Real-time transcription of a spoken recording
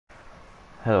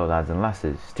Hello lads and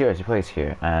lasses, TRC Plays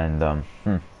here, and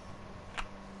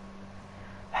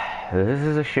this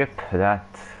is a ship that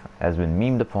has been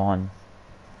memed upon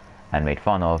and made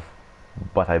fun of,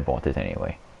 but I bought it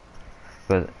anyway,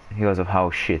 because of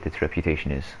how shit its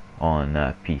reputation is on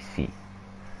PC.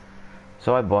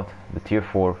 So I bought the Tier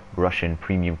 4 Russian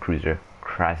premium cruiser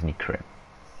Krasny Krym.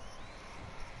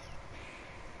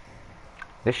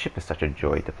 This ship is such a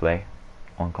joy to play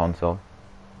on console.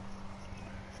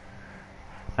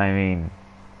 I mean,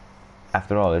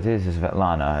 after all, it is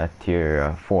Svetlana at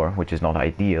Tier 4, which is not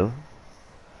ideal,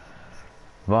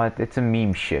 but it's a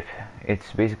meme ship.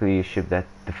 It's basically a ship that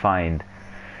defined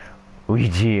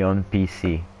Ouija on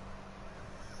PC,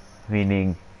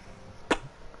 meaning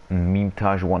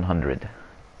Memetage 100.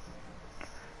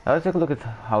 Now let's take a look at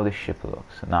how this ship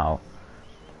looks. Now,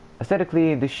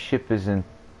 aesthetically, this ship isn't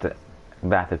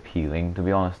that appealing. To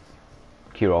be honest,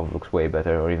 Kirov looks way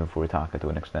better, or even Furitaka to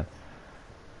an extent.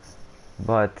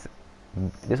 But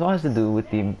this all has to do with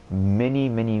the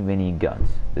many guns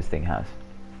this thing has.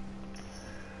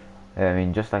 I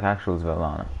mean, just like actual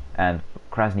Svetlana. And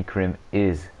Krasny Krym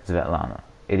is Svetlana.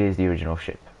 It is the original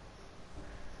ship.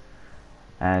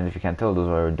 And if you can't tell, those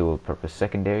are dual-purpose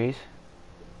secondaries.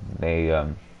 They,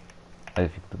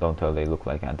 if you don't tell, they look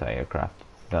like anti-aircraft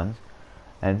guns.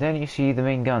 And then you see the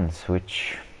main guns,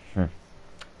 which,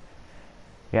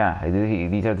 yeah,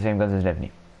 these are the same guns as Nevny.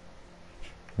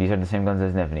 These are the same guns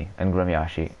as Nevny and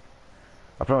Gromyashi.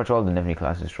 Pretty much all the Nevny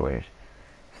class destroyers.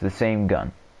 It's the same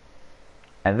gun.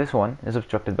 And this one is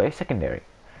obstructed by a secondary,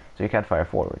 so you can't fire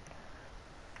forward.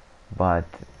 But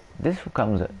this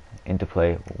comes into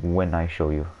play when I show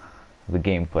you the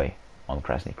gameplay on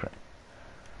Krasny Krym.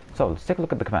 So let's take a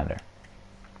look at the commander,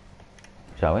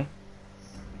 shall we?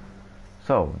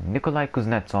 So Nikolai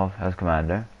Kuznetsov as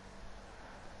commander.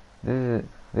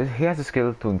 He has a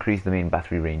skill to increase the main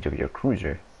battery range of your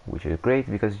cruiser, which is great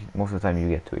because most of the time you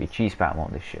get to HE spam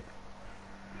on this ship.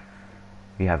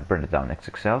 We have Burn It Down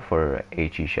XXL for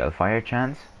HE shell fire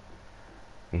chance.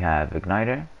 We have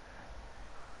Igniter,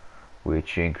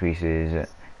 which increases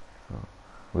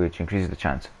the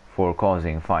chance for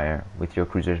causing fire with your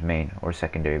cruiser's main or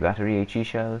secondary battery HE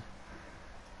shells.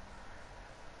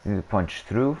 Punch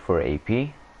Through for AP,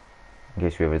 in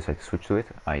case you ever decide to switch to it.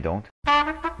 I don't.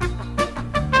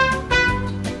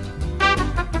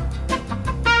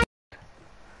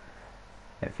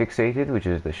 Fixated, which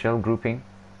is the shell grouping,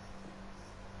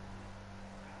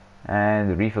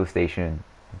 and the refill station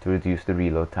to reduce the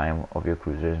reload time of your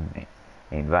cruiser's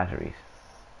main batteries.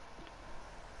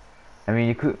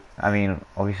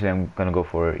 Obviously I'm gonna go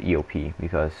for EOP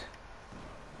because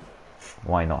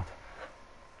why not?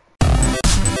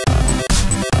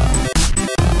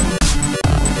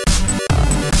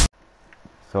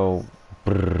 So,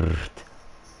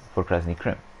 for Krasny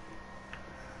Krym.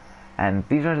 And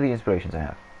these are the inspirations I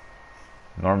have.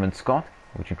 Norman Scott,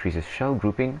 which increases shell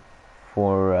grouping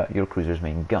for your cruiser's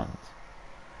main guns.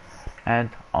 And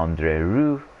Andre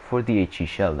Roux for the HE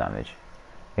shell damage.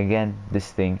 Again,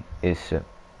 this thing is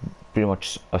pretty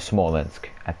much a Smolensk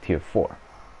at Tier 4.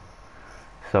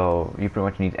 So you pretty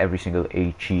much need every single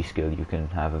HE skill you can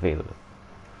have available.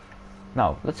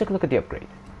 Now, let's take a look at the upgrade.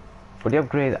 For the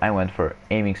upgrade, I went for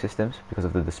aiming systems because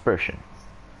of the dispersion.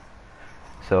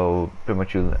 So pretty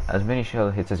much as many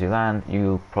shell hits as you land,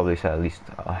 you'll probably set at least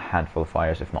a handful of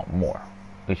fires, if not more,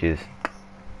 which is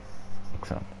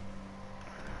excellent.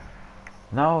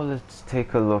 Now let's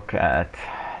take a look at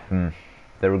the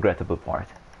regrettable part,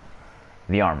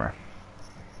 the armor.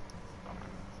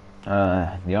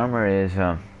 The armor is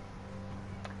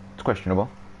it's questionable,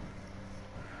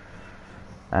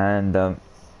 and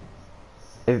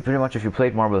pretty much if you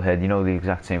played Marblehead, you know the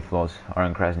exact same flaws are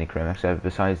in Krasny Krym, except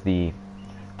besides the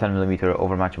 10mm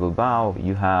overmatchable bow,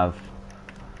 you have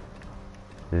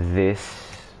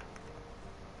this.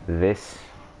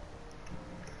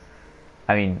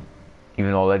 I mean,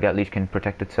 even though leg leech can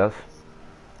protect itself,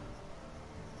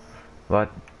 but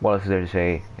what else is there to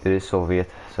say? It is Soviet,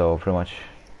 so pretty much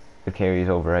it carries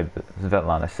over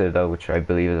Svetlana Citadel, which I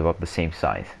believe is about the same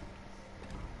size.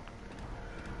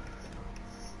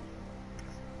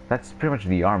 That's pretty much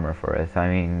the armor for it. I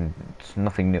mean, it's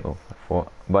nothing new.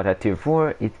 But at Tier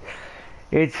 4,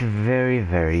 it's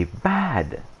very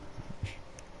bad.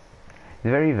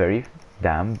 Very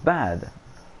damn bad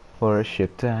for a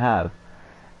ship to have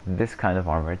this kind of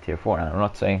armor at Tier 4. And I'm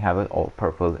not saying have it all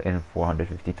purple in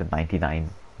 450 to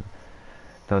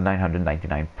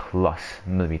 999 plus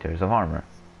millimeters of armor.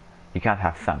 You can't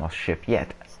have Thanos' ship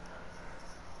yet.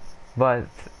 But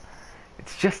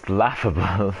it's just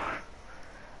laughable.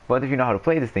 But if you know how to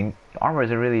play this thing, armor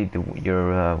isn't really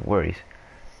your worries.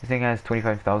 This thing has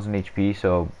 25,000 HP,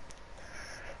 so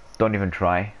don't even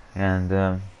try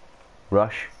and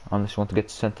rush unless you want to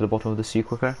get sent to the bottom of the sea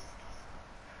quicker.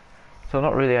 So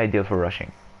not really ideal for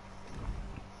rushing.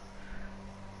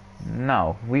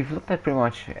 Now, we've looked at pretty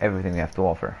much everything we have to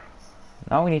offer.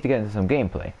 Now we need to get into some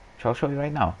gameplay, which I'll show you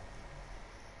right now.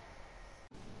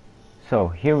 So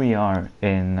here we are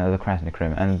in the Krasny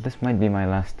Krym, and this might be my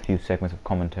last few segments of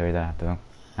commentary that I have to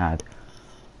add.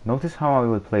 Notice how I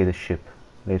will play the ship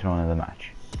later on in the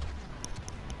match.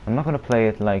 I'm not going to play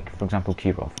it like, for example,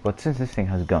 Kirov, but since this thing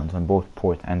has guns on both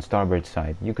port and starboard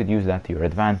side, you could use that to your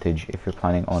advantage if you're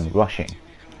planning on rushing.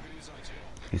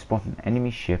 If you spot an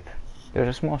enemy ship, there's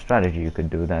a small strategy you could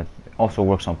do that also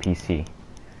works on PC,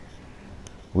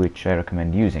 which I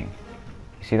recommend using.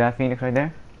 You see that Phoenix right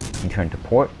there? You turn to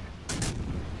port,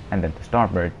 and then to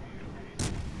starboard,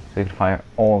 so you can fire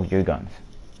all your guns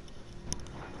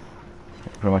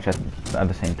pretty much at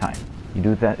the same time. You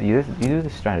do that. You do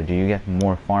this strategy, you get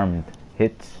more farmed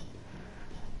hits,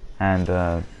 and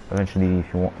eventually,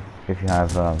 if you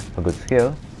have a good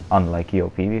skill, unlike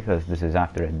EOP, because this is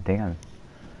after editing, I'm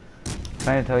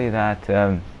trying to tell you that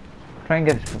try and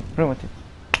get pretty much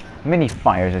as many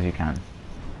fires as you can.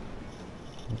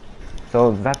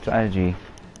 So that strategy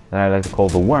that I like to call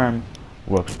the worm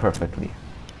works perfectly.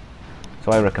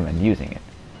 So I recommend using it.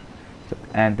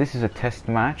 And this is a test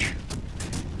match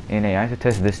in AI to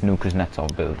test this new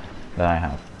Kuznetsov build that I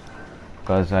have,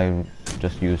 because I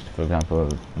just used, for example,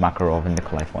 Makarov and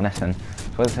Nikolai von Essen,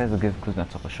 so I decided to give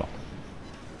Kuznetsov a shot.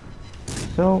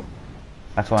 So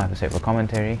that's all I have to say for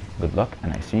commentary. Good luck,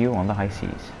 and I see you on the high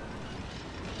seas.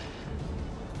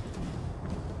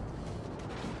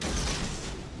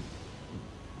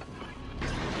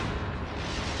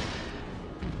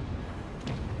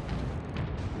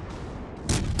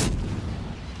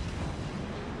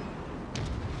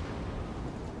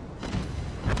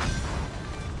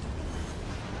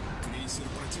 Крейсер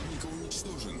противника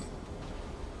уничтожен.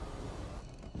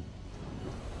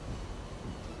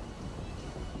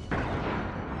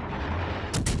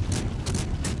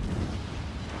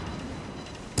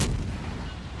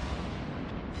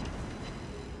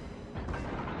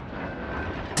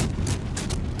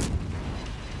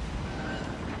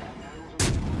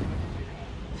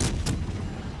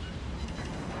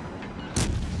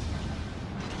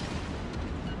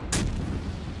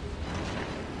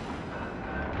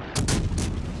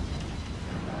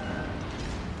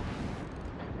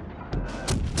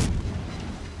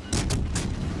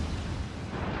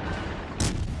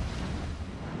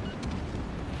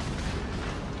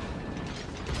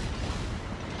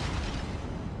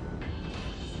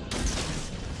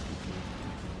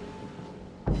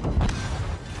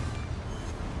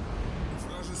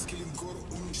 Вражеский линкор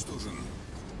уничтожен.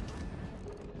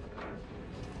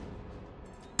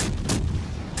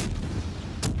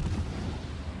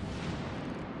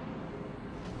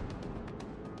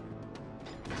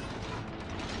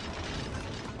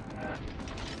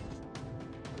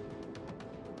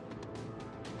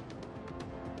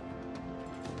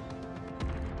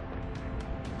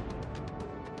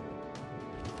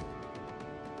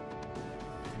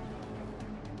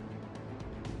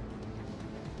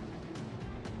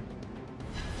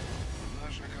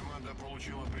 Наша команда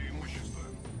получила преимущество.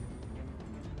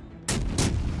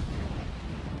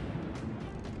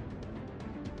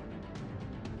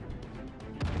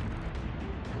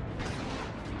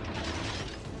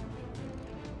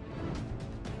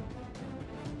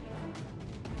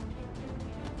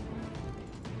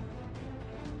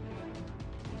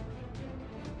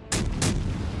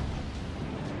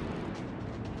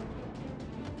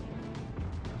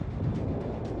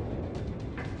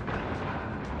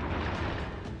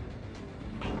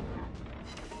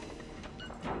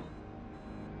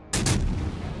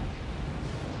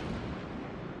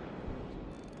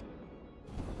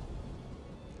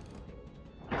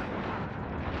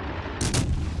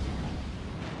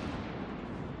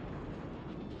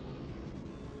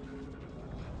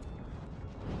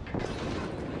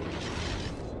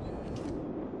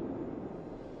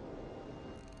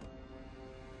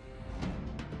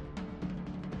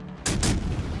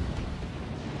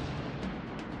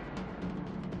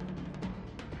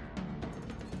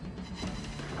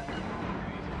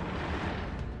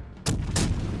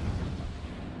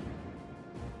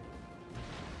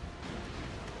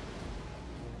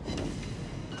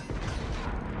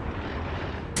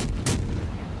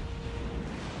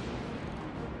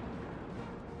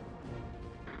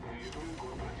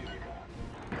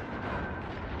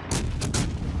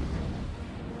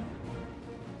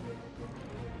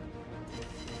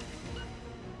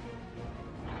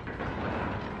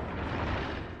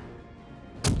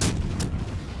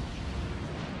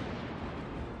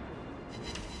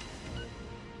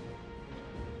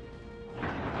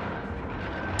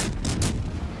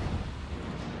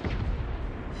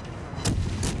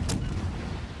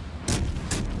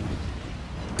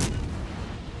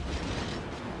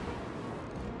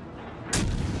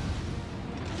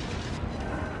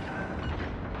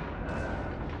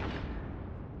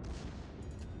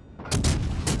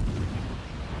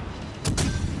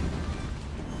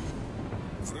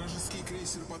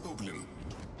 Крейсер потоплен.